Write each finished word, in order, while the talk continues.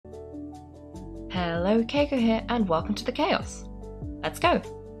Hello, Kaiko here, and welcome to the chaos. Let's go.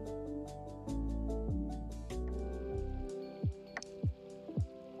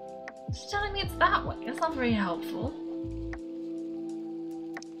 She's telling me it's that way. That's not very helpful.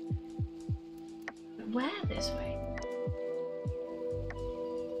 But where this way?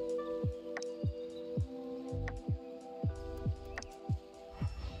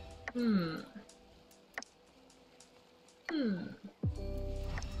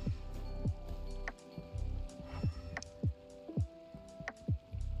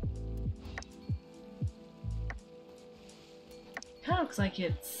 Kind of looks like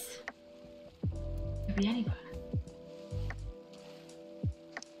it could be anywhere.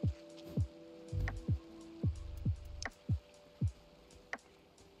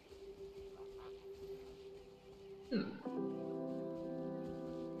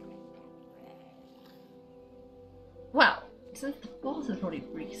 Well, since the boss is already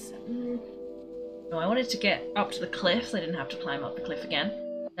reset. No, I wanted to get up to the cliff so I didn't have to climb up the cliff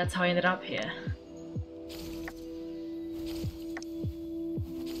again. That's how I ended up here.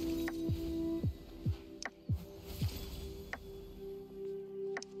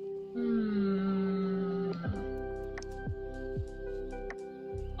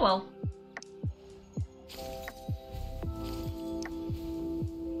 Well.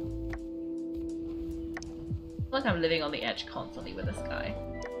 I feel like I'm living on the edge constantly with this guy.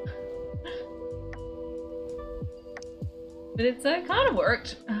 But it's kind of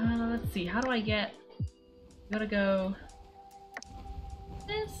worked. Let's see, how do I get... Gotta go...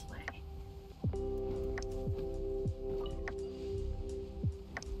 this way.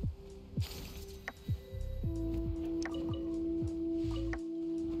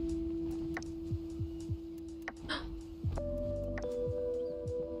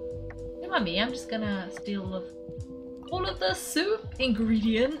 Don't mind me, I'm just gonna steal all of the soup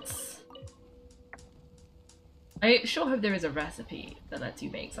ingredients. I sure hope there is a recipe that lets you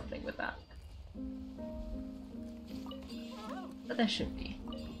make something with that. But there should be.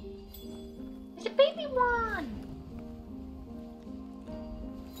 There's a baby one!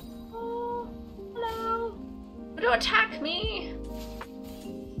 Oh, hello! Don't attack me!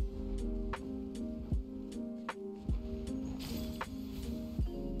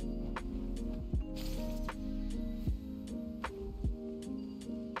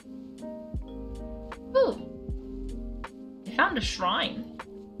 Ooh! I found a shrine.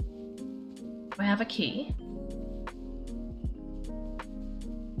 Do I have a key?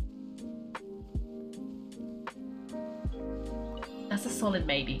 That's a solid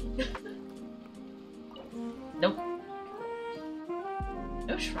maybe. Nope.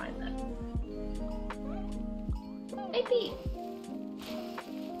 No shrine then. Maybe.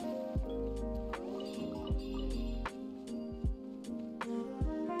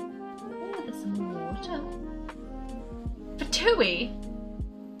 Oh, there's some water. Fatui?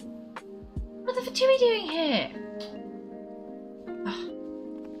 What are the Fatui doing here? Oh.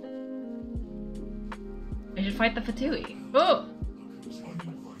 I should fight the Fatui. Oh!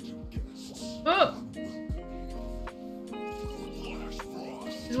 Oh!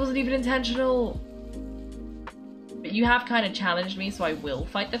 This wasn't even intentional. But you have kind of challenged me, so I will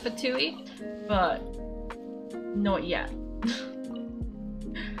fight the Fatui, but not yet.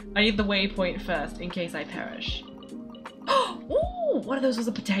 I need the waypoint first in case I perish. Ooh, one of those was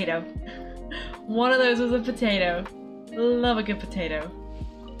a potato. One of those was a potato. Love a good potato.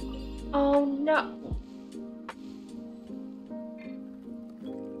 Oh no.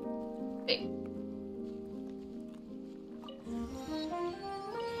 Wait.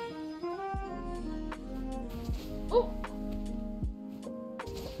 Oh.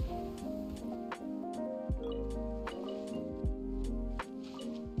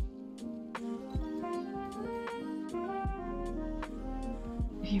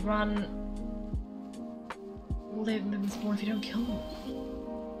 If you run, well, then there's more if you don't kill them.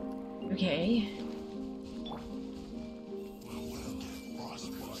 Okay.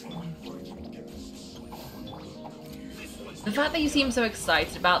 The fact that you seem so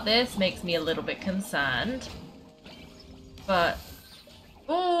excited about this makes me a little bit concerned. But...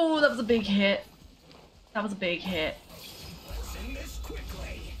 oh, that was a big hit. That was a big hit.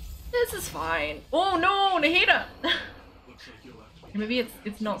 This is fine. Oh no, Nahida! Maybe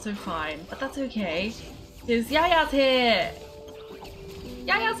it's not so fine, but that's okay. Because Yaya's here!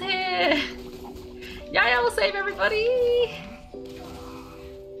 Yaya's here! Yaya will save everybody!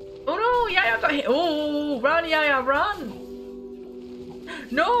 Oh no, Yaya got hit! Oh, run Yaya, run!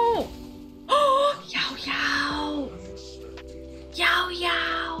 No! Oh, Yao Yao! Yao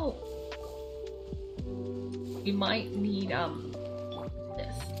Yao! We might need,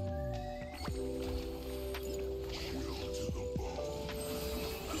 this.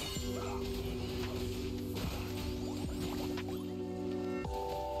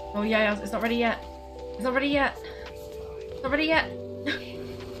 Oh yeah, it's not ready yet. It's not ready yet. It's not ready yet.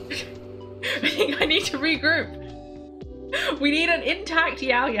 I think I need to regroup. We need an intact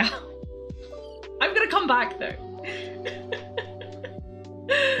Yao Yao. I'm gonna come back though.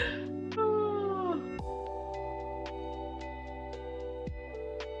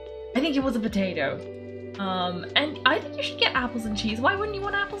 I think it was a potato. And I think you should get apples and cheese. Why wouldn't you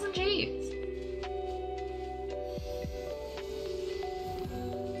want apples and cheese?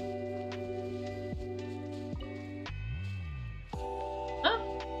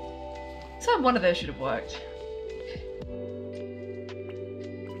 So one of those should have worked.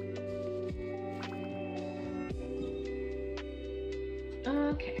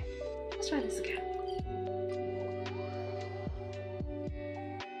 Okay, let's try this again.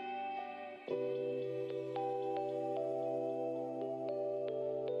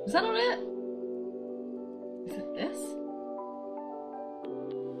 Is that not it? Is it this?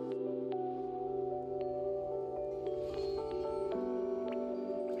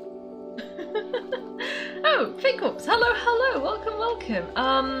 Oh, Finkorps! Hello, hello! Welcome, welcome!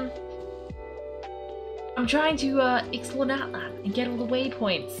 I'm trying to explore Natlan and get all the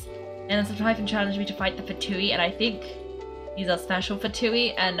waypoints. And some Typhon challenged me to fight the Fatui, and I think these are special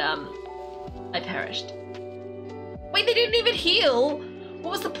Fatui, and I perished. Wait, they didn't even heal!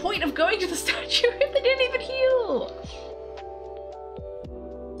 What was the point of going to the statue if they didn't even heal?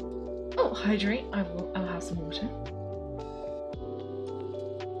 Oh, hydrate. I'll have some water.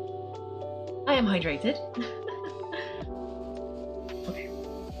 I am hydrated. Okay.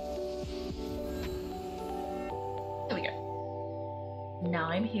 There we go. Now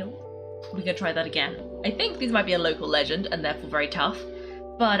I'm healed. We're gonna try that again. I think these might be a local legend and therefore very tough.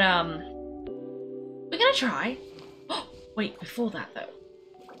 But we're gonna try. Oh, wait, before that though.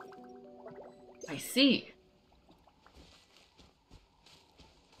 I see.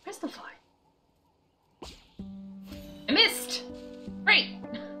 Where's the fly? I missed! Great!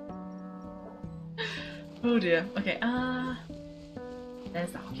 Oh dear. Okay,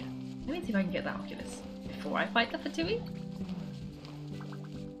 there's the Oculus. Let me see if I can get that Oculus before I fight the Fatui.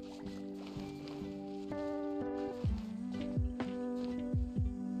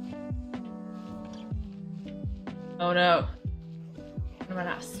 Oh no. I'm gonna run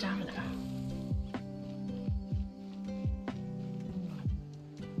out of stamina.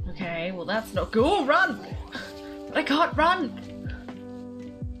 Okay, well that's not good. Oh, run! But I can't run!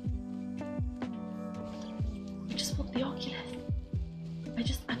 I just want the Oculus.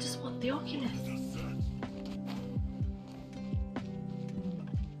 I just want the Oculus.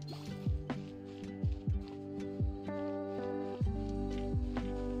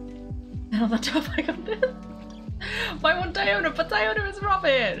 How the tough I got this? Why won't Diona? But Diona is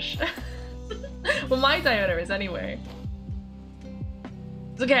rubbish! Well, my Diona is anyway.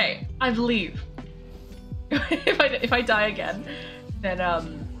 It's okay, I believe. if I die again, then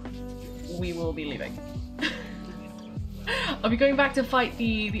we will be leaving. I'll be going back to fight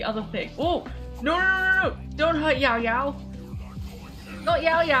the other thing. Oh no! Don't hurt Yao Yao. Not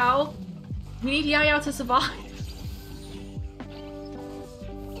Yao Yao. We need Yao Yao to survive.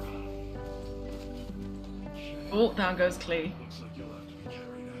 Oh, down goes Klee.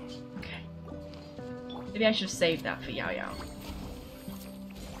 Okay. Maybe I should have saved that for Yao Yao.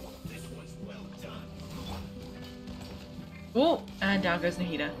 Oh, and down goes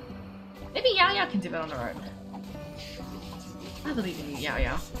Nahida. Maybe Yao Yao can do it on her own. I believe in you, Yao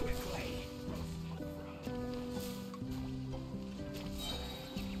Yao.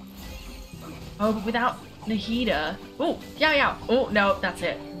 Oh, but without Nahida... Oh, Yao Yao! Oh, no, that's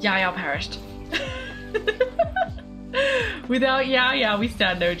it. Yao Yao perished. Without Yao Yao, we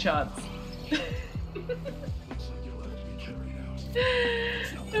stand no chance.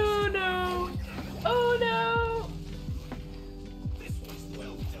 Oh no! Oh no!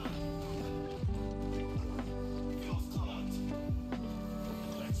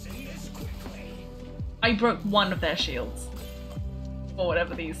 I broke one of their shields. Or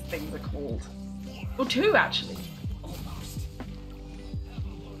whatever these things are called. Or two, actually.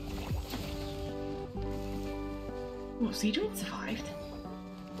 Oh, Seedrin survived.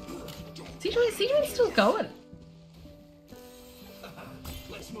 Seedrin's still going.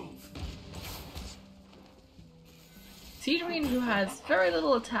 Seedrin, who has very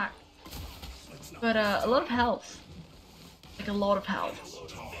little attack, but a lot of health. Like a lot of health.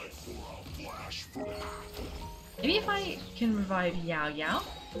 Maybe if I can revive Yao Yao,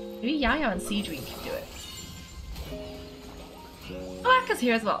 maybe Yao Yao and Seedrin can do it. Oh, Aka's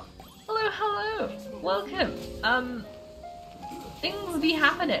here as well. Hello, hello. Welcome. Things be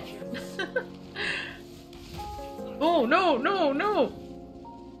happening. Oh, no.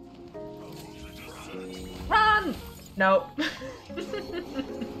 Run! No.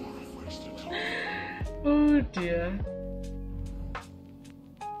 Oh dear.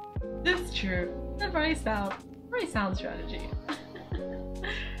 It's true. A very sound strategy.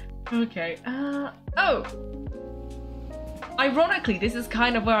 Okay. Oh! Ironically, this is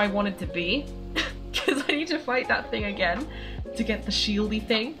kind of where I wanted to be. Because I need to fight that thing again to get the shieldy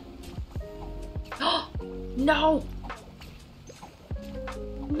thing. Oh! No!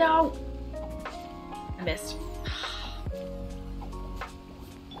 No! I missed.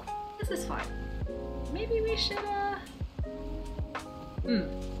 This is fine. Maybe we should,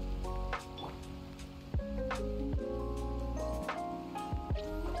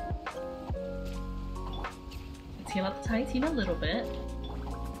 Let's heal up the tiny team a little bit.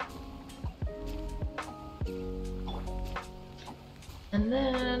 And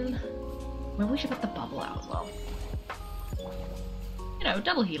then... well, we should put the bubble out as well. You know,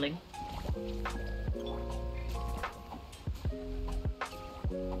 double healing.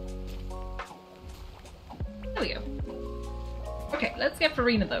 There we go. Okay, let's get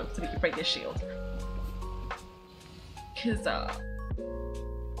Farina though, so we can break this shield. Cause,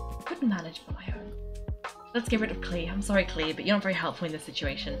 couldn't manage by my own. Let's get rid of Klee. I'm sorry, Klee, but you're not very helpful in this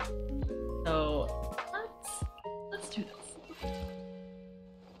situation. So, let's do this.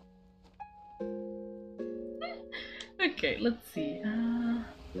 Okay, let's see.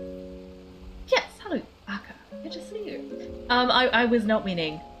 Yes, hello, Aka. Good to see you. I was not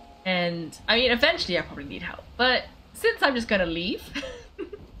winning, and I mean, eventually I probably need help, but since I'm just gonna leave,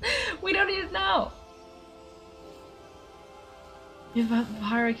 we don't need it now. If the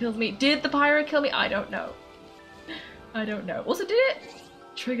pyro kills me, did the pyro kill me? I don't know. I don't know. Also, did it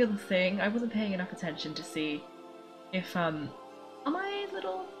trigger the thing? I wasn't paying enough attention to see if are my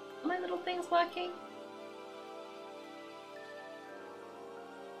little things working?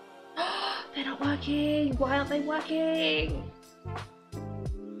 They're not working! Why aren't they working?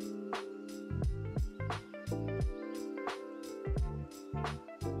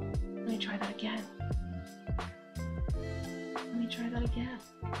 Let me try that again. Let me try that again.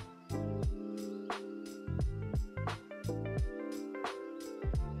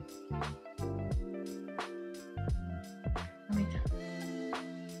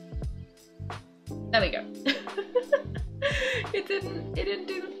 There we go. It didn't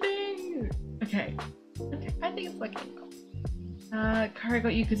do the thing. Okay. Okay, I think it's working now. Kara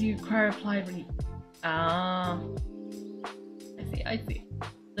got you because you Kara replied when you I see.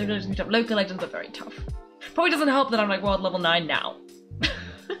 Local legends are tough. Local legends are very tough. Probably doesn't help that I'm like world level 9 now.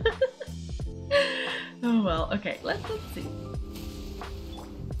 Oh well, okay, let's see.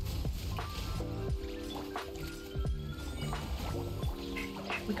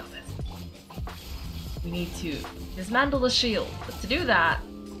 Okay, we got this. We need to dismantle the shield, but to do that,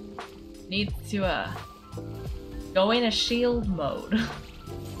 we need to go in a shield mode.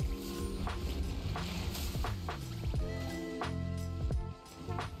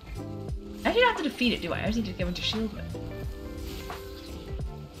 I actually don't have to defeat it, do I? I just need to go into shield mode.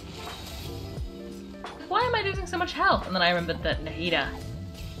 Why am I losing so much health? And then I remembered that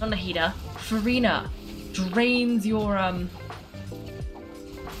Farina drains your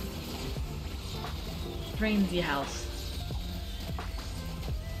drains your health.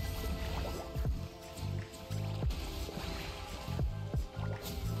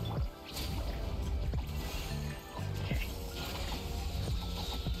 Okay.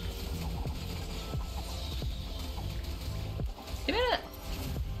 Give it a...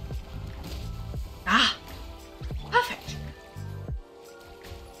 Ah! Perfect!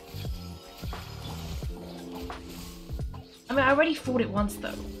 I mean, I already fought it once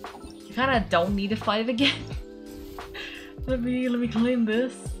though. You kinda don't need to fight it again. Let me claim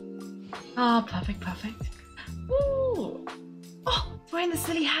this. Ah, perfect. Ooh! Oh, it's wearing the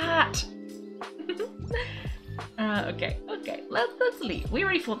silly hat! Okay, let's leave. We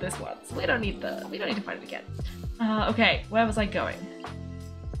already fought this once. We don't need to fight it again. Okay, where was I going?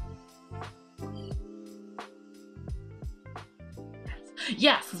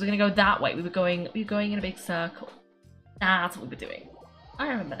 Yes, because we're gonna go that way. We were going in a big circle. That's what we were doing. I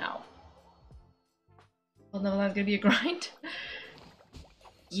remember now. Well, no, that's gonna be a grind.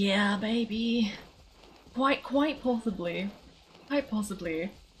 Yeah, baby. Quite possibly. Quite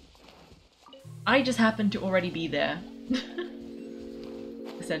possibly. I just happened to already be there.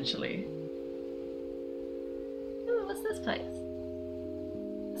 Essentially. Ooh, what's this place?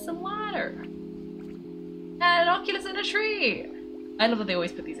 Some water. And an oculus in a tree. I love that they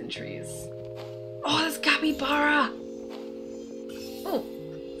always put these in trees. Oh, there's capybara! Oh,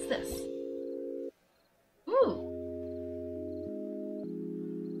 what's this? Ooh.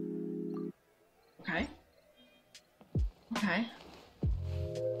 Okay.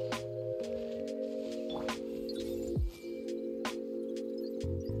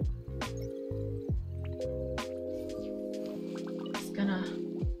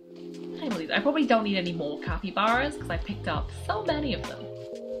 I probably don't need any more capybaras because I picked up so many of them.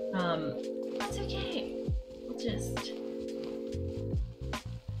 That's okay. I'll just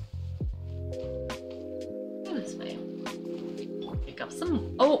go this way. Pick up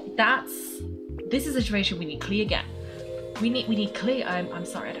some. Oh, this is a situation we need Clea again. We need Clea. I'm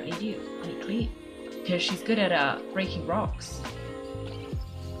sorry, I don't need you. I need Clea because she's good at breaking rocks.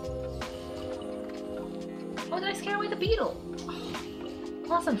 Oh, did I scare away the beetle? Oh,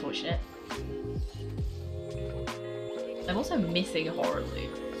 well, that's unfortunate. I'm also missing horribly.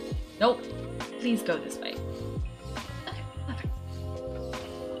 Nope. Please go this way. Okay, perfect.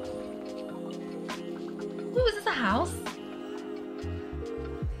 Ooh, is this a house?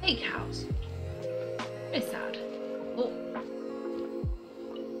 Big house. Very sad. Oh.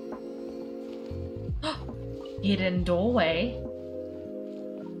 Hidden doorway.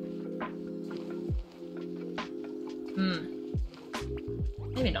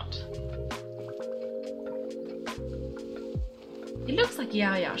 Maybe not. It looks like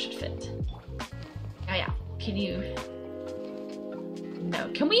Yaya should fit. Yaya, can you? No.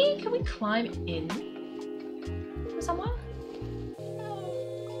 Can we climb in from somewhere?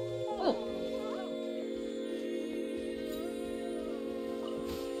 Oh.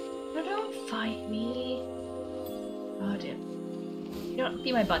 No, don't fight me. Oh dear. You don't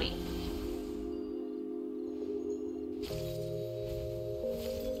be my buddy.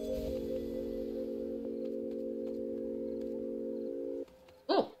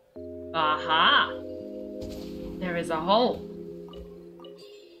 Aha! There is a hole.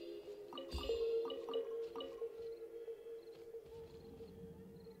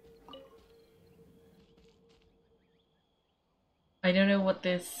 I don't know what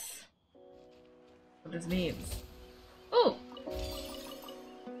this means. Oh!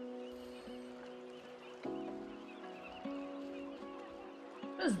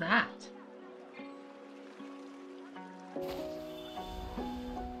 What is that?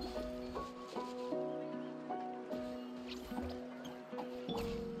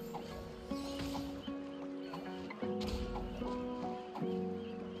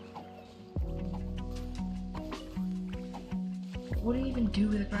 What do you even do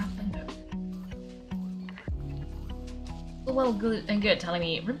with a grappling hook? Well, good and good telling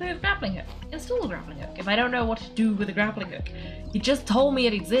me remove grappling hook, install grappling hook. If I don't know what to do with a grappling hook, you just told me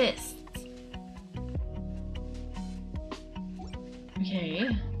it exists. Okay.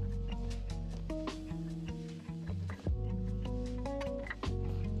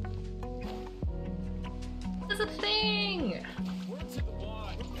 There's a thing.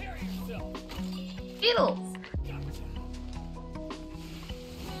 Beetles.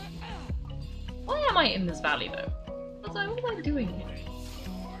 Why am I in this valley though? What am I doing here?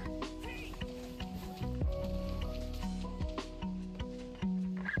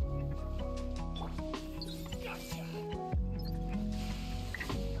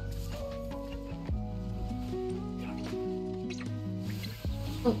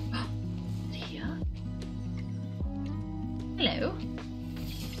 Oh, here? Hello?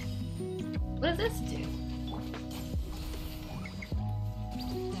 What does this do?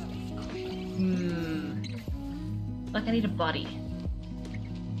 Like I need a body.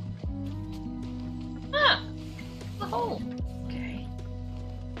 Ah! The hole! Okay.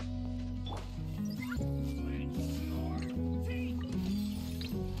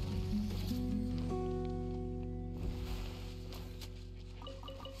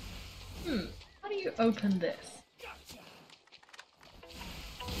 How do you open this?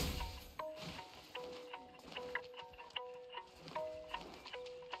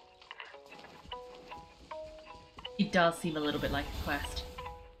 It does seem a little bit like a quest.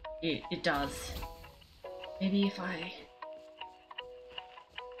 It does. Maybe if I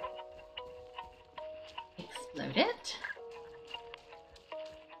explode it?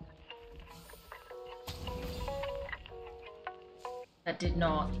 That did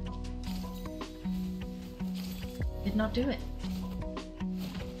not do it.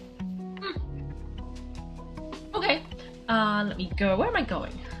 Okay. Let me go. Where am I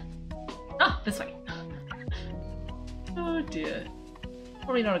going? Ah, this way. Oh dear.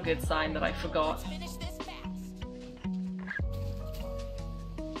 Probably not a good sign that I forgot.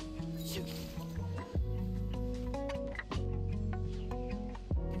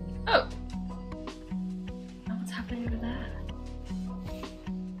 Oh! Now what's happening over there?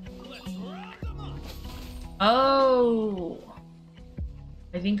 Oh!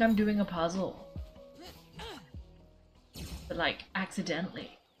 I think I'm doing a puzzle. But like,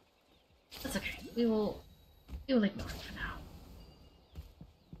 accidentally. That's okay. We will ignore it for now.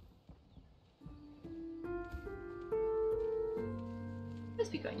 Let's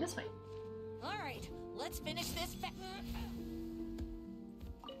be going this way. All right, let's finish this.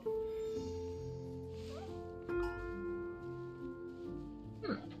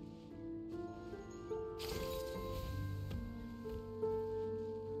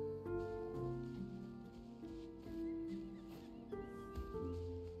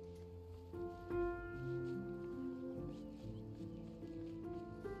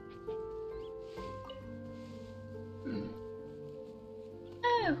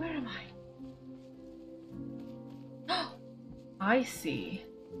 Oh, where am I? I see.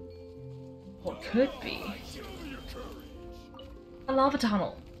 What could be? A lava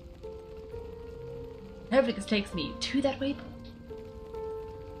tunnel. Hopefully this takes me to that waypoint.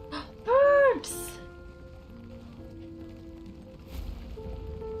 Birds!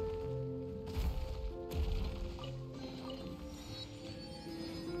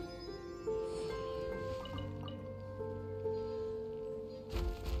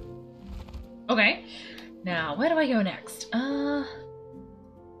 Okay, now where do I go next?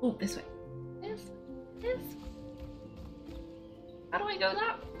 Oh, this way. This. How do I go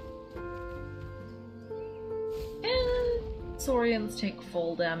that? And Saurians take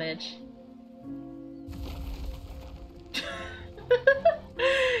fall damage.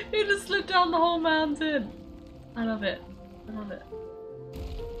 He just slid down the whole mountain. I love it. I love it.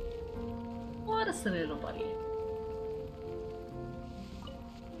 What a silly little buddy.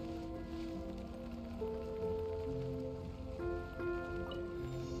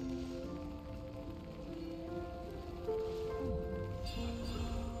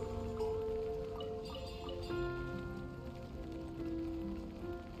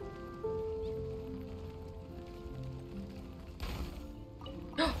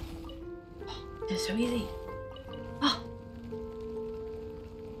 It's so easy. Oh,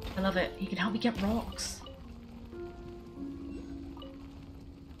 I love it. He can help me get rocks.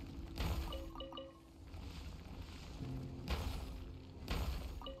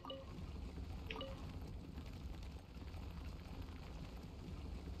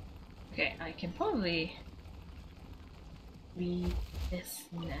 Okay, I can probably leave this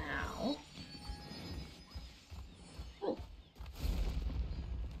now. Oh.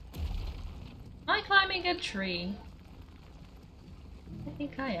 Am I climbing a tree? I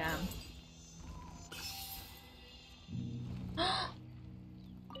think I am.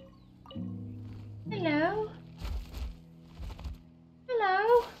 Hello?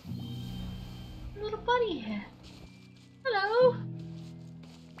 Hello? A little buddy here. Hello?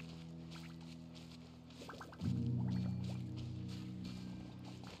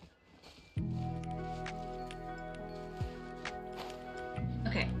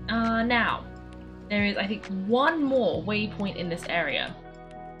 Okay, now. There is, I think, one more waypoint in this area.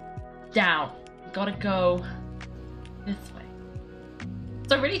 Down. Gotta go this way.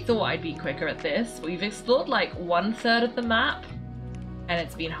 So I really thought I'd be quicker at this. We've explored like 1/3 of the map, and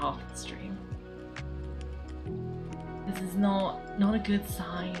it's been half the stream. This is not a good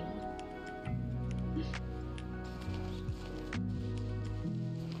sign.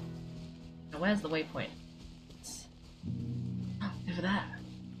 Now, where's the waypoint? Oh, over there.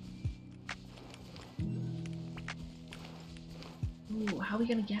 Ooh, how are we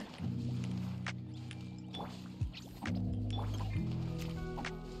gonna get?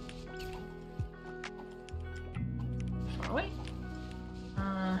 Far away.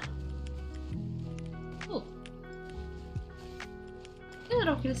 Ooh. There's an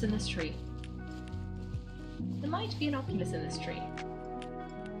Oculus in this tree. There might be an Oculus in this tree.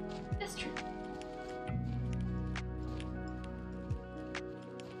 This tree.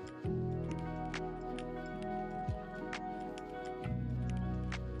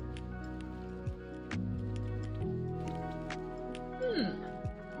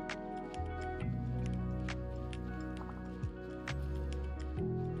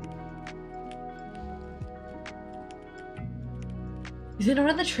 Is it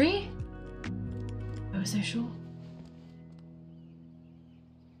not in the tree? I was so sure.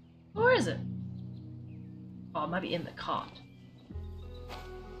 Where is it? Oh, it might be in the cart.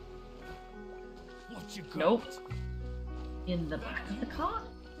 What you got? Nope. In the back of the cart?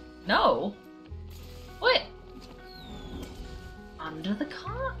 No. Wait. Under the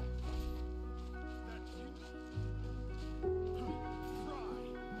cart?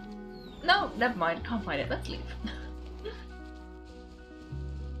 No, never mind. Can't find it. Let's leave.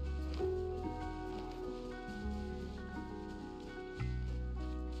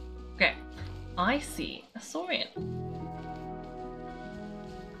 Okay, I see a saurian.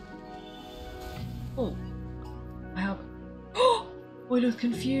 Oh, I have. Oh, I look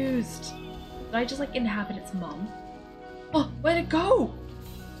confused. Did I just like inhabit its mum? Oh, where'd it go?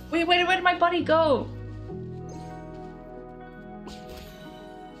 Wait, where did my buddy go?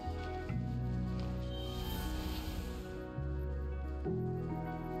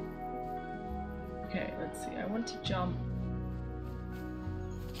 Okay, let's see. I want to jump.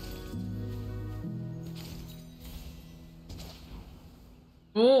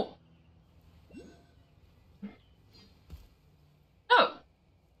 Oh! Oh!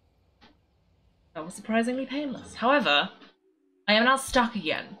 That was surprisingly painless. However, I am now stuck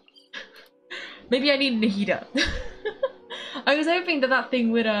again. Maybe I need Nahida. I was hoping that that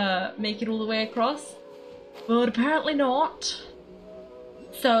thing would make it all the way across, but apparently not.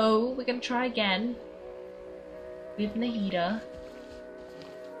 So we're gonna try again with Nahida,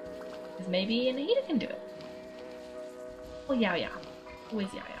 because maybe Nahida can do it. Oh yeah.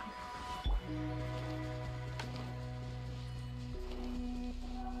 Always yeah.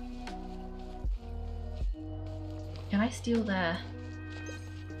 Can I steal their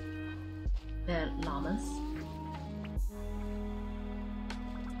llamas?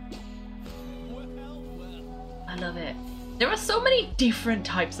 I love it. There are so many different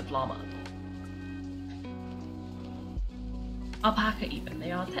types of llama. Alpaca even.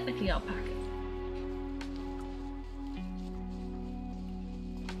 They are technically alpacas.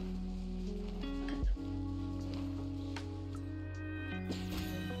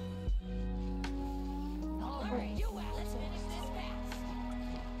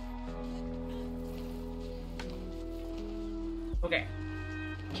 Okay.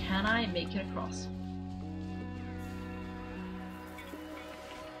 Can I make it across?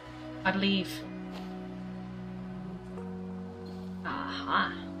 I believe.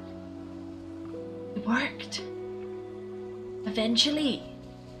 Aha. It worked. Eventually.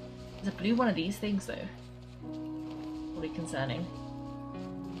 There's a blue one of these things though. Probably concerning.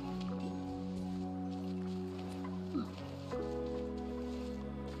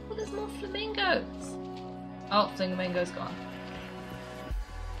 Oh, there's more flamingos. Oh, flamingo's gone.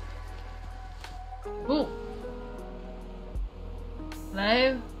 Ooh.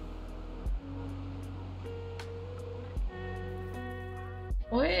 Hello?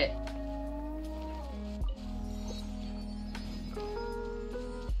 What?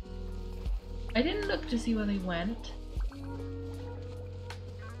 I didn't look to see where they went.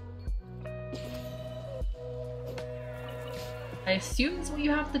 I assume that's what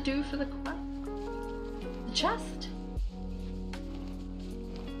you have to do for the quest. The chest?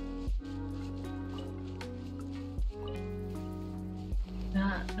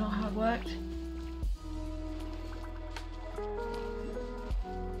 Nah, not how it worked.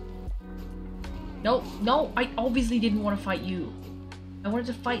 No, I obviously didn't want to fight you. I wanted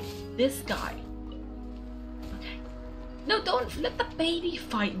to fight this guy. Okay. No, don't let the baby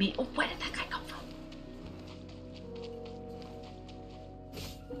fight me. Oh, where did that guy come from?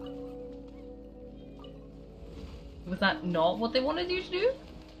 Was that not what they wanted you to do?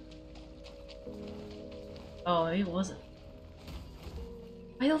 Oh, it wasn't.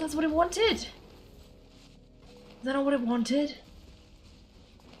 I thought that's what it wanted. Is that not what it wanted?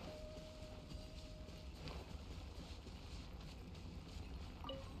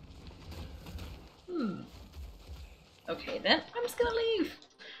 Okay then, I'm just gonna leave.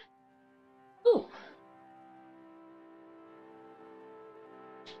 Ooh.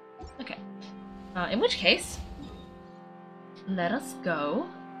 Okay. In which case, let us go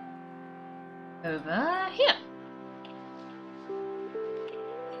over here.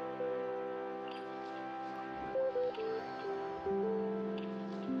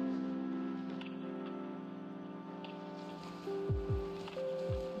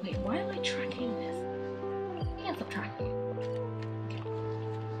 Wait, why am I tracking this? I can't stop tracking it.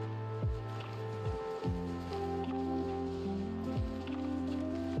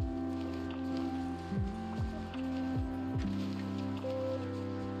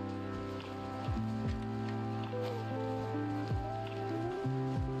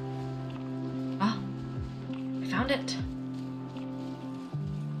 Ah, I found it.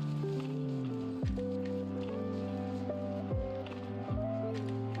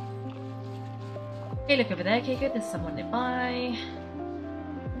 Hey, look over there, Kaiko. There's someone nearby.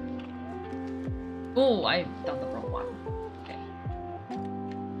 Oh, I've done the wrong one. Okay.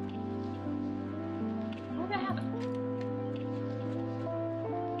 Where did I have it?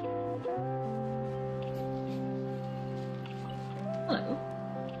 Hello.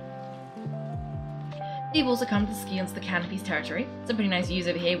 You've also come to ski onto the Canopy's territory. Some pretty nice views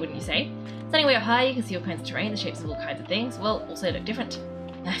over here, wouldn't you say? Standing way up high, you can see all kinds of terrain, the shapes of all kinds of things. Well, also look different.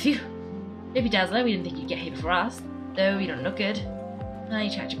 Phew. Maybe Dazzler, we didn't think you'd get here before us. Though you don't look good. You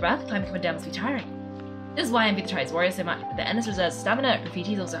catch your breath, climbing coming down must be tiring. This is why I envy the Tri's warriors so much. With the endless reserves of stamina,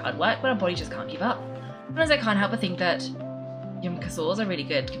 graffiti is also hard work, but our body just can't keep up. Sometimes I can't help but think that Yumkasaurs are really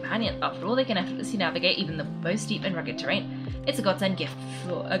good companions. After all, they can effortlessly navigate even the most steep and rugged terrain. It's a godsend gift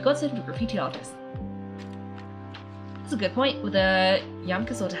for graffiti artists. That's a good point. With a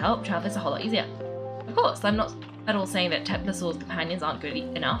Yumkasaur to help, travel is a whole lot easier. Of course, I'm not at all saying that Teplasaur's companions aren't good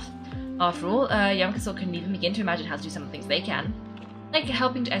enough. After all, Yumkasaur couldn't even begin to imagine how to do some of the things they can, like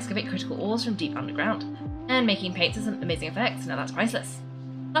helping to excavate critical ores from deep underground, and making paints with some amazing effects. Now that's priceless.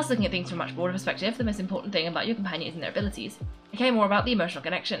 Plus, looking at things from a much broader perspective, the most important thing about your companion isn't their abilities. It care more about the emotional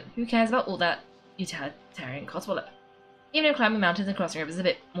connection. Who cares about all that utilitarian codswallop? Even if climbing mountains and crossing rivers is a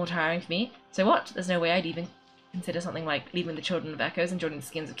bit more tiring for me, so what? There's no way I'd even consider something like leaving the Children of Echoes and joining the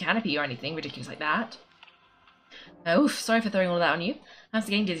Skins of Canopy or anything ridiculous like that. Oof, sorry for throwing all that on you. I'm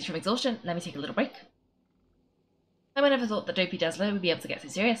still getting dizzy from exhaustion. Let me take a little break. I never thought that Dopey Dazzler would be able to get so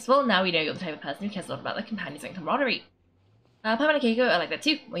serious. Well, now we know you're the type of person who cares a lot about their companions and camaraderie. Pam and Kaiko are like that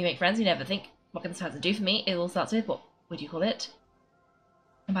too. When you make friends, you never think, what can this person do for me? It all starts with, what would you call it?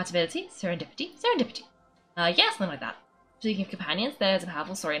 Compatibility? Serendipity? Serendipity. Yeah, something like that. Speaking of companions, there's a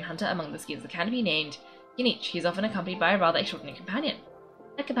powerful saurian hunter among the Skins of the Canopy named Kinich. He's often accompanied by a rather extraordinary companion.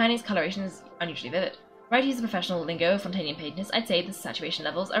 That companion's coloration is unusually vivid. Right, he's a professional lingo of Fontanian painters. I'd say the saturation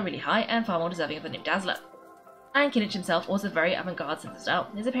levels are really high and far more deserving of the name Dazzler. And Kinich himself also has a very avant-garde sense of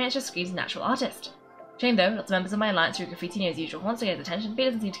style. His appearance just screams natural artist. Shame though, lots of members of my alliance through graffiti know his usual wants to get his attention, but he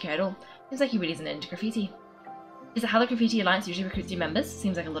doesn't seem to care at all. Seems like he really isn't into graffiti. Is it how the Graffiti Alliance usually recruits new members?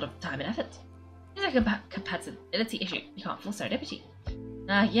 Seems like a lot of time and effort. Seems like a compatibility issue. You can't force serendipity.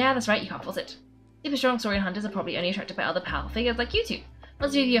 Yeah, that's right, you can't force it. Super strong saurian hunters are probably only attracted by other powerful figures like you two.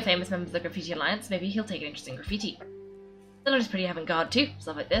 Once you are famous members of the Graffiti Alliance, maybe he'll take an interest in graffiti. The lot is pretty avant-garde too,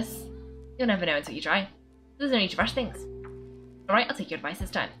 stuff like this. You'll never know until you try. There's no need to rush things. Alright, I'll take your advice this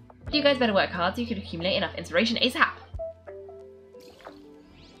time. But you guys better work hard so you can accumulate enough inspiration ASAP.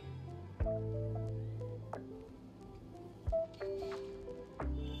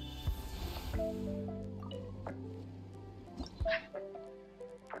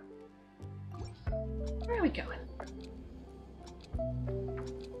 Where are we going?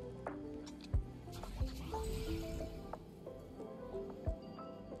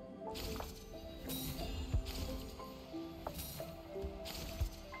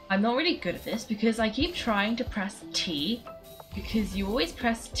 I'm not really good at this because I keep trying to press T, because you always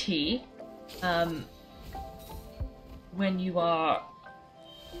press T when you are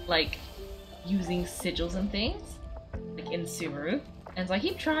like using sigils and things, like in Sumeru, and so I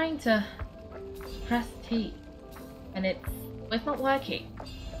keep trying to press T and it's not working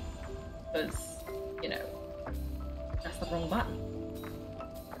because, you know, that's the wrong button.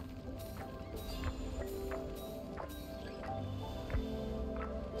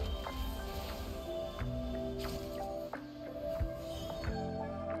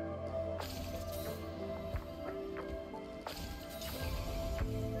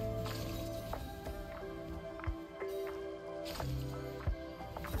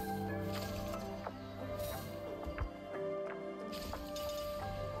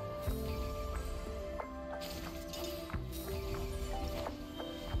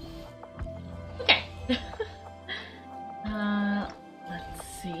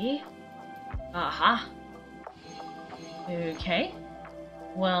 Let's see. Aha. Okay.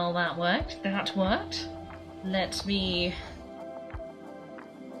 Well, that worked. That worked. Let me...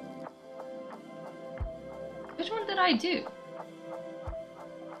 Which one did I do?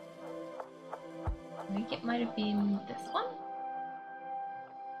 I think it might have been this one.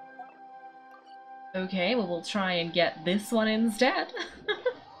 Okay, well, we'll try and get this one instead.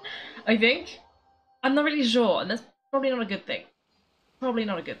 I think. I'm not really sure, and that's probably not a good thing. Probably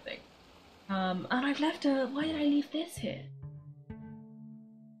not a good thing. And I've left a... Why did I leave this here?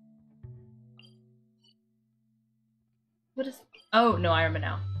 What is... Oh, no, I remember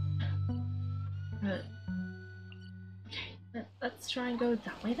now. Okay, let's try and go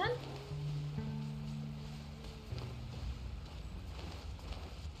that way then.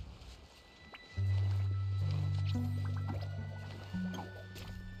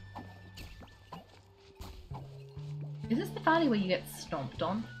 Is this the valley where you get stomped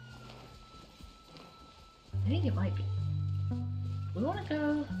on? I think it might be. We want to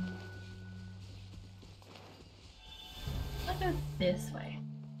go... Let's go this way.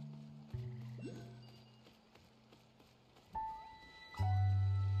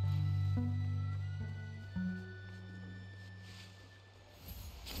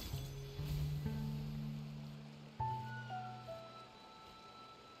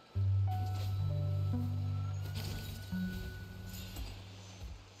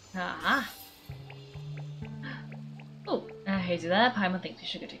 Aha! hazy there. Paimon thinks we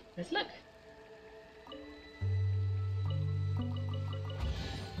should go take a close look.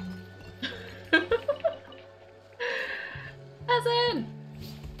 Peasant!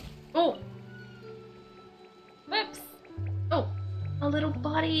 Oh! Whoops! Oh! A little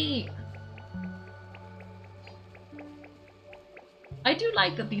body! I do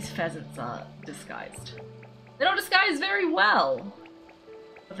like that these pheasants are disguised. They're not disguised very well,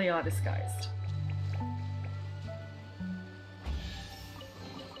 but they are disguised.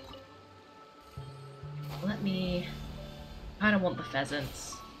 Let me... I kind of want the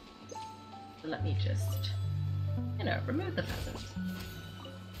pheasants. So let me just, you know, remove the pheasant.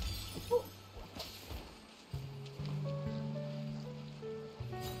 Ooh.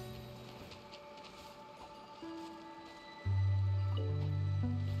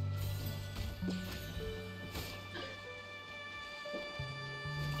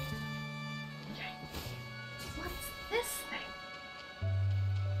 Okay. What's this thing?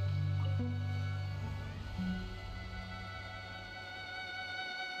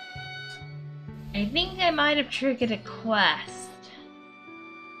 I think I might have triggered a quest.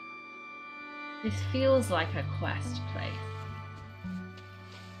 This feels like a quest place.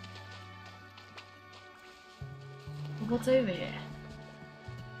 What's over here?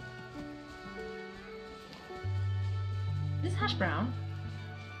 Is this Hash Brown?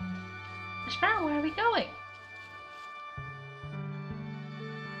 Hash Brown, where are we going?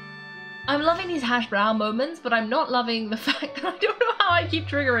 I'm loving these Hash Brown moments, but I'm not loving the fact that I don't know how I keep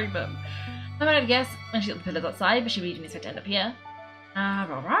triggering them. I might have guessed when she got the pillars outside, but she really didn't expect to end up here.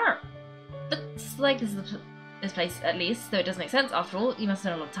 Looks like this place at least, though it does make sense. After all, you must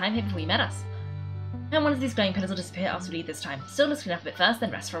have known a lot of time here before you met us. And one of these glowing pillars will disappear after we leave this time. Still, let's clean up a bit first, then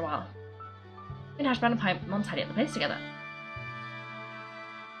rest for a while. And Hash Brown and Paimon tidy up the place together.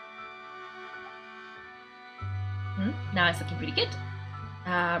 Now it's looking pretty good.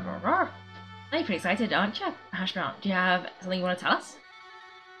 Now you're pretty excited, aren't you, Hash Brown? Do you have something you want to tell us?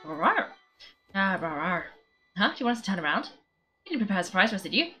 Huh? Do you want us to turn around? You didn't prepare a surprise for us,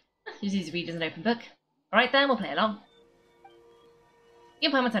 did you? Use these read as an open book. Alright then, we'll play along. You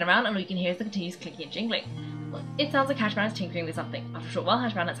and Paimon turn around, and all you can hear is the continuous clinking and jingling. Well, it sounds like Hash Brown is tinkering with something. After a short while,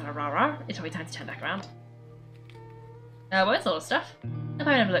 Hash Brown lets out a rah-rah. It's probably time to turn back around. Well, it's all the stuff. If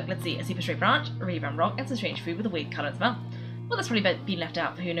I have a look, let's see. A super straight branch, a really round rock, and some strange food with a weird colour and smell. Well, that's probably been left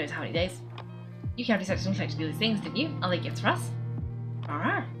out for who knows how many days. You carefully searched and collected all these things, didn't you? Are they gifts for us?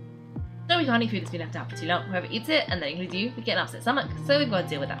 Rah-rah. No, we can't eat food that's been left out for too long. Whoever eats it, and that includes you, we get an upset stomach, so we've got to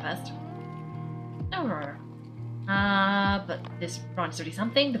deal with that first. But this branch is already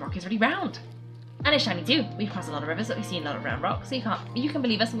something. The rock is already round. And it's shiny too. We've crossed a lot of rivers, but we've seen a lot of round rocks, so you can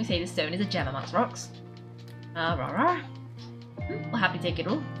believe us when we say this stone is a gem amongst rocks. We'll happily take it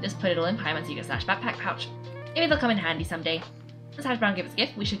all. Just put it all in Paimon's secret slash backpack pouch. Maybe they'll come in handy someday. Since Hash Brown gave us a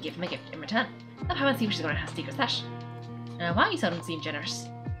gift, we should give him a gift in return. Let Paimon see what she's got in her secret stash. Wow, you seldom seem generous.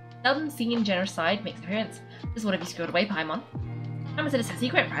 Seldom seen generous side makes an appearance. Just what have you squirreled away, Paimon? Paimon said it's a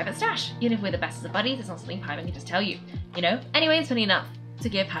secret private stash. Even if we're the best of buddies, it's not something Paimon can just tell you. You know? Anyway, it's funny enough to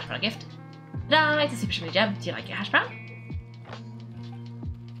give Hash Brown a gift. Ta-da! It's a super shiny gem. Do you like it, Hash Brown?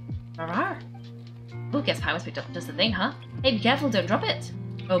 Oh, guess Paimon's picked up just the thing, huh? Hey, be careful, don't drop it.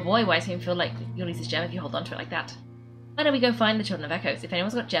 Oh boy, why does it feel like you'll lose this gem if you hold on to it like that? Why don't we go find the Children of Echoes? If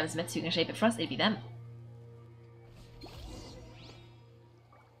anyone's got gemsmiths who can shape it for us, it'd be them.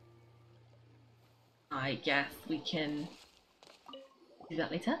 I guess we can do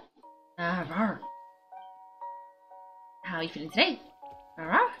that later. How are you feeling today?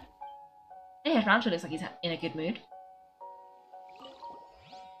 Hey, Hash Brown sure looks like he's in a good mood.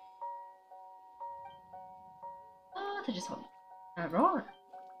 Oh, they're just hold. Roar.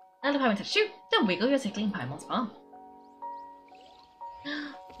 And if I went to shoot, don't wiggle, you're tickling Paimon's palm.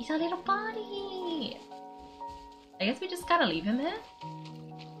 He's a little body. I guess we just gotta leave him here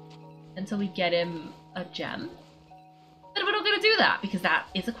until we get him a gem. But we're not gonna do that because that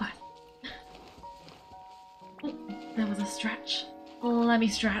is a quest. Oh, there was a stretch. Let me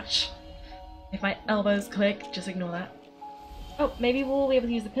stretch. If my elbows click, just ignore that. Oh, maybe we'll be able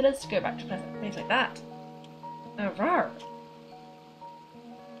to use the pillars to go back to a place like that. Rawr.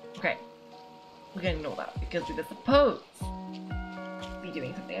 Okay, we're gonna ignore that because we were supposed to be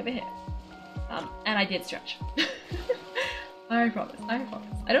doing something over here. And I did stretch. I promise, I promise.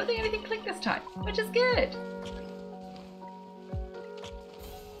 I don't think anything clicked this time, which is good.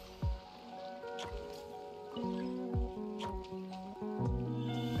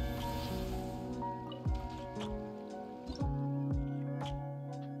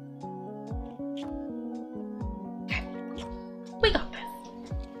 Okay, we got this.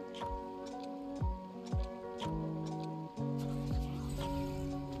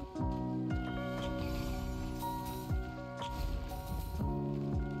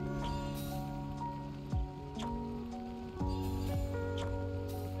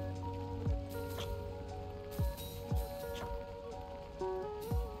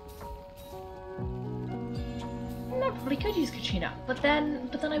 we could use Katrina, but then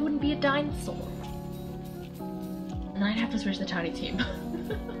I wouldn't be a dinosaur. And I'd have to switch the tiny team.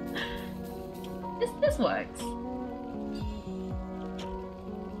 This works.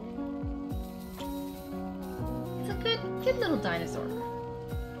 It's a good little dinosaur.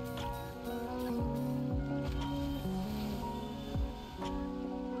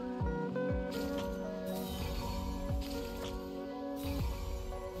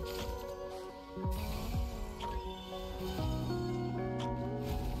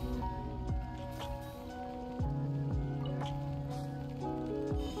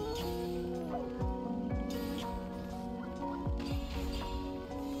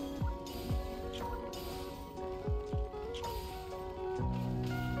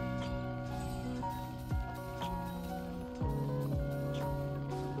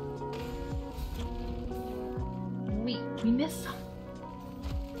 We missed some.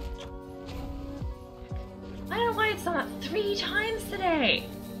 I don't know why it's done that 3 times today.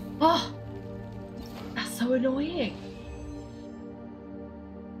 Oh, that's so annoying.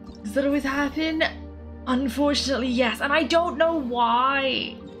 Does that always happen? Unfortunately, yes, and I don't know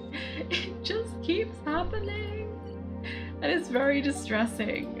why. It just keeps happening, and it's very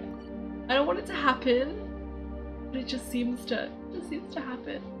distressing. I don't want it to happen, but it just seems to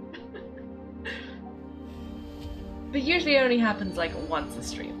happen. But usually it only happens like once a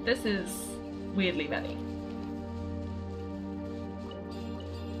stream. This is weirdly many.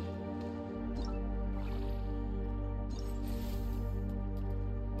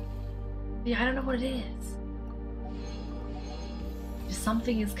 Yeah, I don't know what it is. Just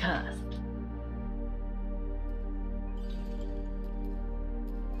something is cursed.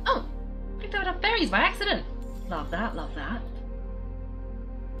 Oh! I picked out berries by accident! Love that, love that.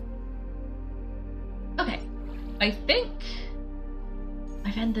 Okay. I think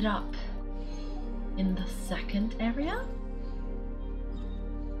I've ended up in the second area.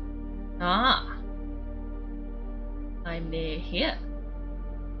 Ah, I'm near here.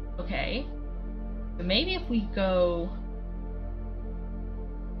 Okay, but maybe if we go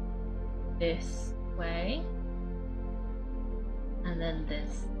this way, and then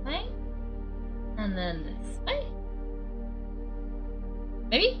this way, and then this way.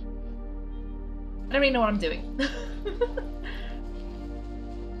 Maybe? I don't really know what I'm doing.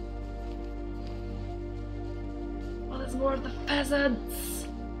 Oh, there's more of the pheasants!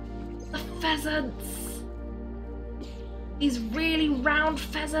 The pheasants! These really round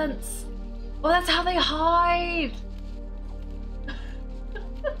pheasants! Oh, that's how they hide!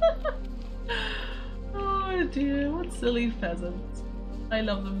 Oh dear, what silly pheasants. I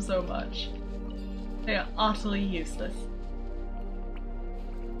love them so much. They are utterly useless.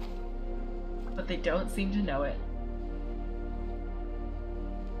 But they don't seem to know it.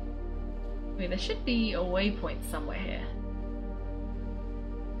 I mean, there should be a waypoint somewhere here.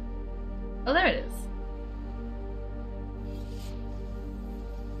 Oh, there it is.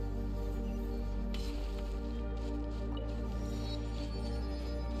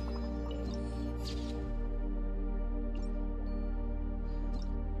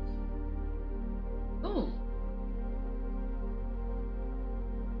 Ooh.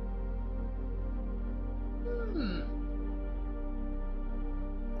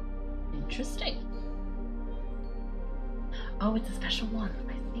 Interesting. Oh, it's a special one.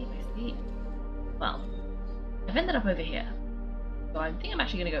 I see. Well, I've ended up over here. So I think I'm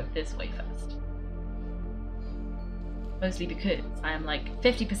actually going to go this way first. Mostly because I am like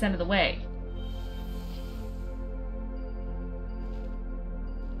 50% of the way.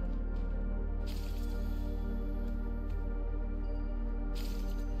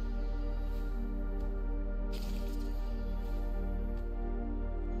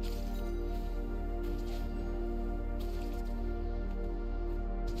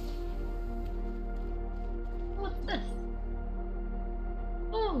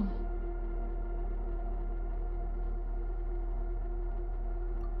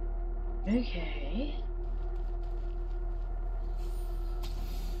 Okay.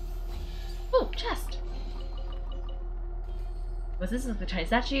 Oh, chest! Was this the tiny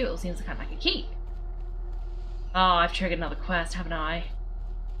statue? It seems kind of like a key. Oh, I've triggered another quest, haven't I?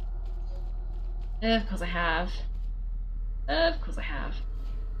 Of course I have. Of course I have.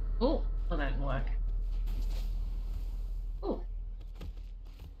 Oh, well that didn't work. Oh.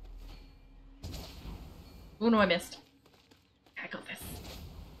 Oh no, I missed. I got this.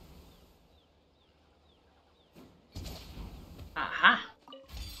 Aha!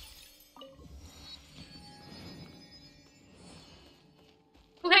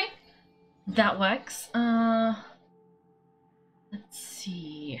 Okay, that works. Let's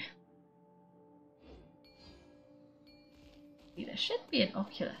see. Be an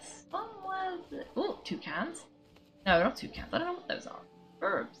oculus. Oh, what is it? Oh, toucans. No, not toucans. I don't know what those are.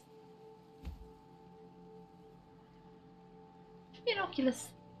 Birds. Should be an oculus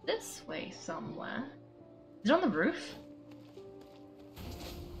this way somewhere. Is it on the roof?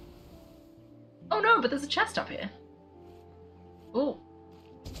 Oh no, but there's a chest up here. Oh.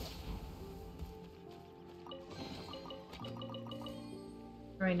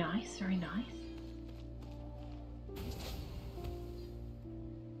 Very nice, very nice.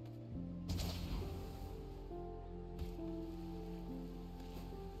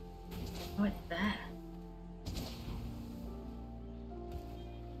 Oh, it's there.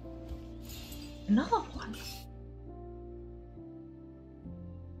 Another one.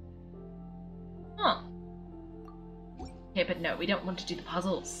 Huh. Okay, but no, we don't want to do the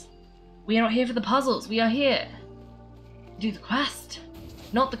puzzles. We are not here for the puzzles. We are here to do the quest.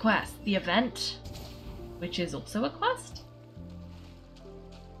 Not the quest, the event, which is also a quest.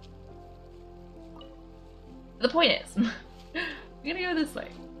 The point is, we're gonna go this way.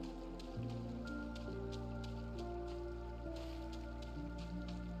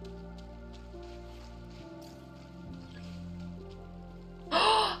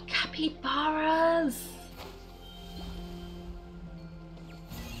 Capybaras!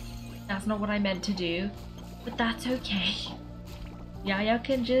 That's not what I meant to do, but that's okay. Yaya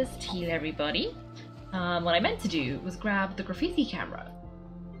can just heal everybody. What I meant to do was grab the graffiti camera,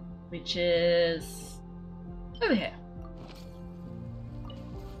 which is over here.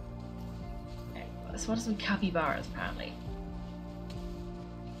 Okay, I spotted some capybaras apparently.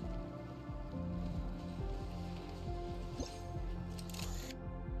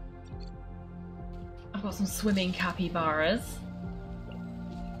 I've got some swimming capybaras.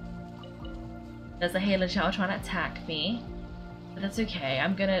 There's a Halo Shell trying to attack me. But that's okay.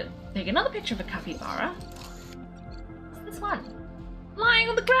 I'm gonna take another picture of a capybara. What's this one? Lying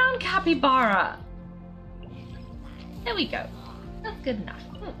on the ground capybara! There we go. That's good enough.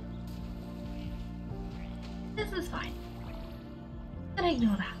 This is fine. I'm gonna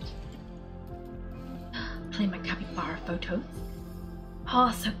ignore that. Play my capybara photos.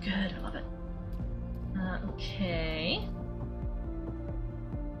 Oh, so good. I love it. Okay.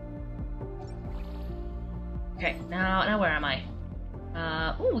 Okay, now where am I?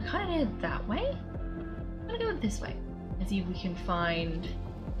 Oh, we kind of did that way. I'm gonna go this way and see if we can find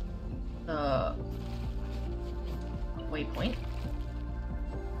the waypoint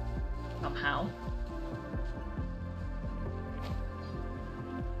somehow.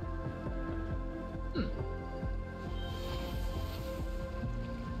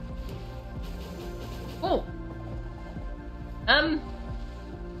 Oh!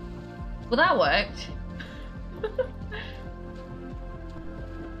 Well, that worked.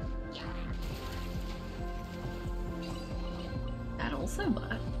 That also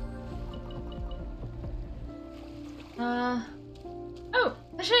worked. Oh,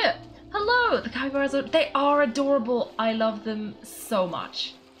 Ashia! Hello! The capybaras they are adorable. I love them so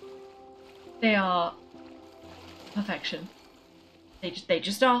much. They are perfection. They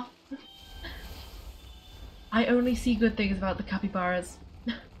just are. I only see good things about the capybaras.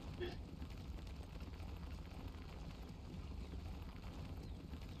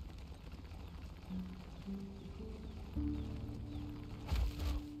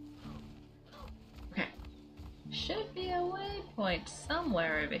 Okay. Should be a waypoint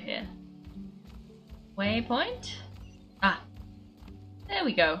somewhere over here. Waypoint? Ah. There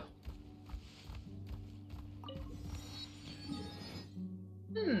we go.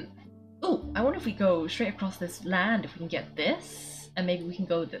 Oh, I wonder if we go straight across this land, if we can get this, and maybe we can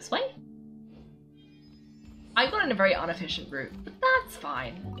go this way? I got in a very inefficient route, but that's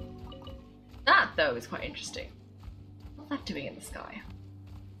fine. That, though, is quite interesting. What's that doing in the sky?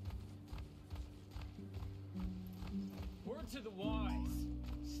 Word to the wise.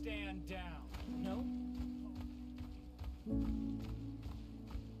 Stand down. No?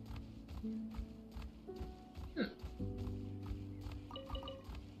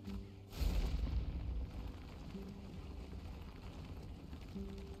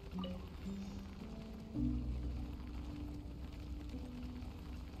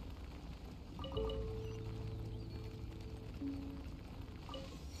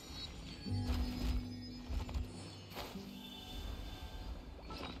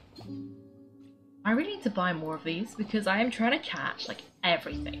 I really need to buy more of these because I am trying to catch like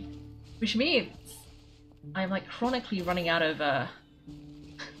everything, which means I'm like chronically running out of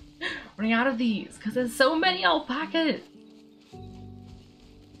these because there's so many alpacas.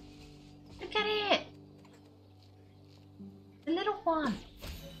 Look at it, the little one.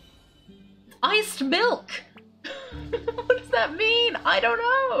 Iced milk. What does that mean? I don't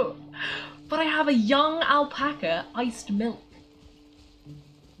know. But I have a young alpaca iced milk.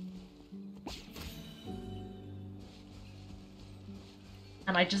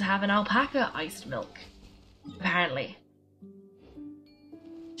 And I just have an alpaca iced milk. Apparently.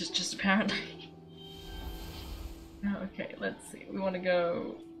 Just apparently. Okay, let's see. We want to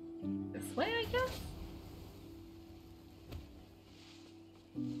go this way, I guess?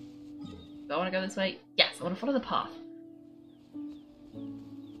 Do I want to go this way? Yes, I want to follow the path.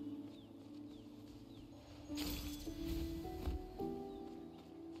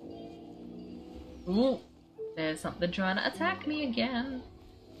 Ooh, there's something trying to attack me again.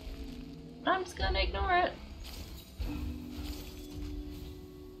 But I'm just gonna ignore it.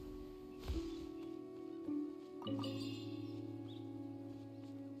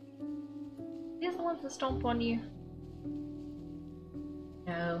 He doesn't want to stomp on you.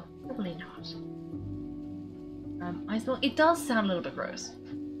 No, probably not. I thought it does sound a little bit gross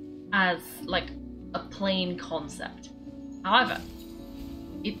as like a plain concept. However,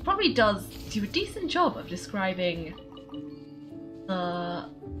 it probably does do a decent job of describing the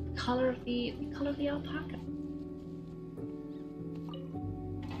color of the alpaca.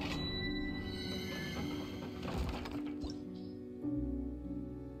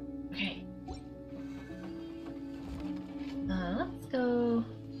 Okay. Let's go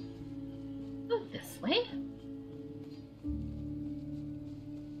this way.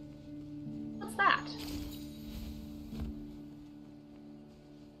 What's that?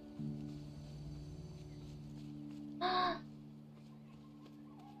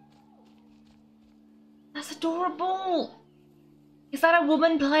 That's adorable! Is that a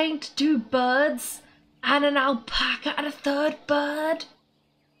woman playing to two birds? And an alpaca and a third bird?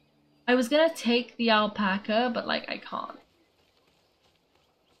 I was gonna take the alpaca, but like I can't.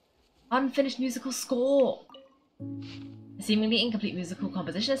 Unfinished musical score. A seemingly incomplete musical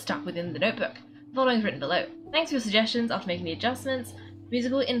composition is stuck within the notebook. The following is written below. Thanks for your suggestions. After making the adjustments,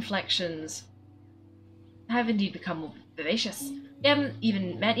 musical inflections have indeed become more vivacious. We haven't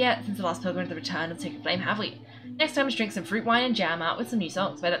even met yet since the last pilgrim of the return of the Sacred Flame, have we? Next time, just drink some fruit wine and jam out with some new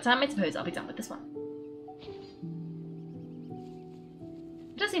songs. By that time, I suppose I'll be done with this one.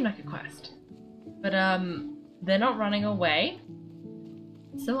 It does seem like a quest. But, they're not running away.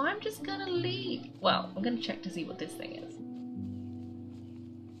 So I'm just gonna leave. Well, I'm gonna check to see what this thing is.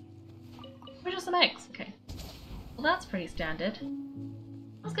 We're just some eggs. Okay. Well, that's pretty standard.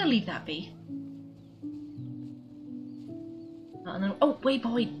 I was gonna leave that be. And then, oh,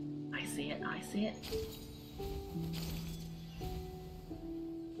 waypoint! I see it, I see it.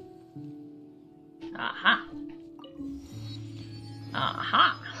 Aha!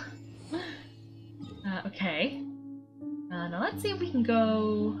 Aha! Okay. Now let's see if we can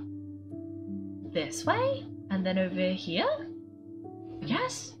go this way, and then over here, I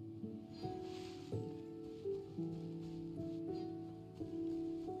guess?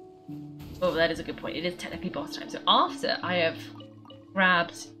 Oh, that is a good point. It is technically boss time. So after I've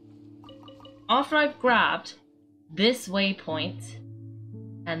grabbed this waypoint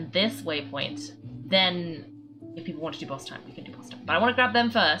and this waypoint, then if people want to do boss time, we can do boss time. But I want to grab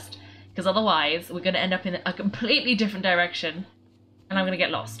them first, because otherwise we're going to end up in a completely different direction, and I'm going to get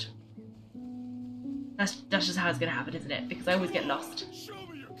lost. That's just how it's going to happen, isn't it? Because I always get lost.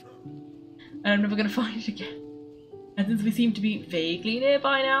 And I'm never going to find it again. And since we seem to be vaguely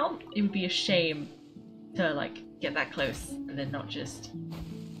nearby now, it would be a shame to, like, get that close and then not just,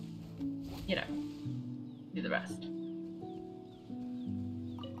 you know, do the rest.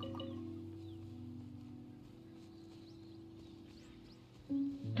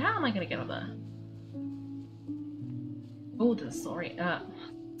 How am I gonna get up there? Oh, the Saurian.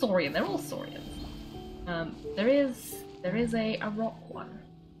 Saurian, they're all Saurians. There is a rock one.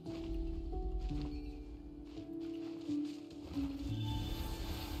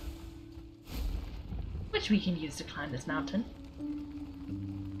 Which we can use to climb this mountain.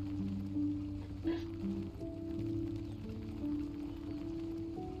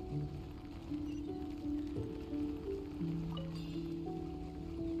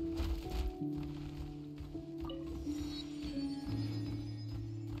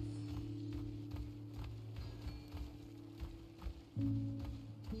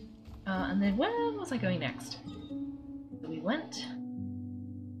 And then where was I going next? So we went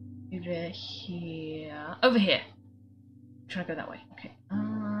over here. Over here. I'm trying to go that way. Okay.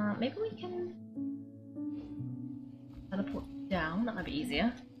 Maybe we can teleport down. That might be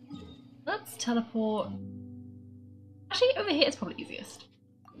easier. Let's teleport. Actually, over here is probably easiest.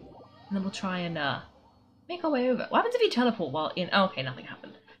 And then we'll try and make our way over. What happens if you teleport while in? Oh, okay, nothing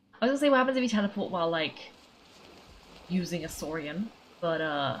happened. I was gonna say, what happens if you teleport while like using a Saurian,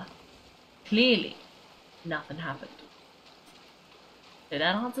 but clearly nothing happened. So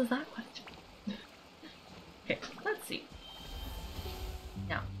that answers that question. Okay, let's see.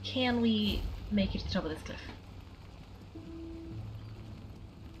 Now, can we make it to the top of this cliff?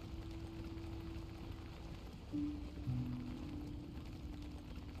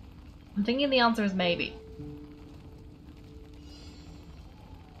 I'm thinking the answer is maybe.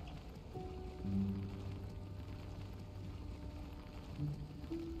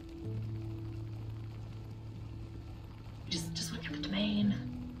 Just look at the domain.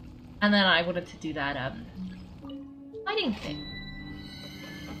 And then I wanted to do that fighting thing.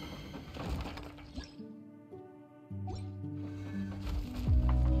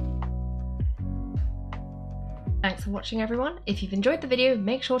 Thanks for watching, everyone. If you've enjoyed the video,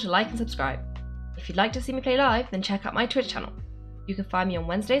 make sure to like and subscribe. If you'd like to see me play live, then check out my Twitch channel. You can find me on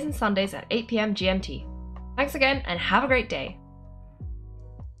Wednesdays and Sundays at 8 PM GMT. Thanks again, and have a great day.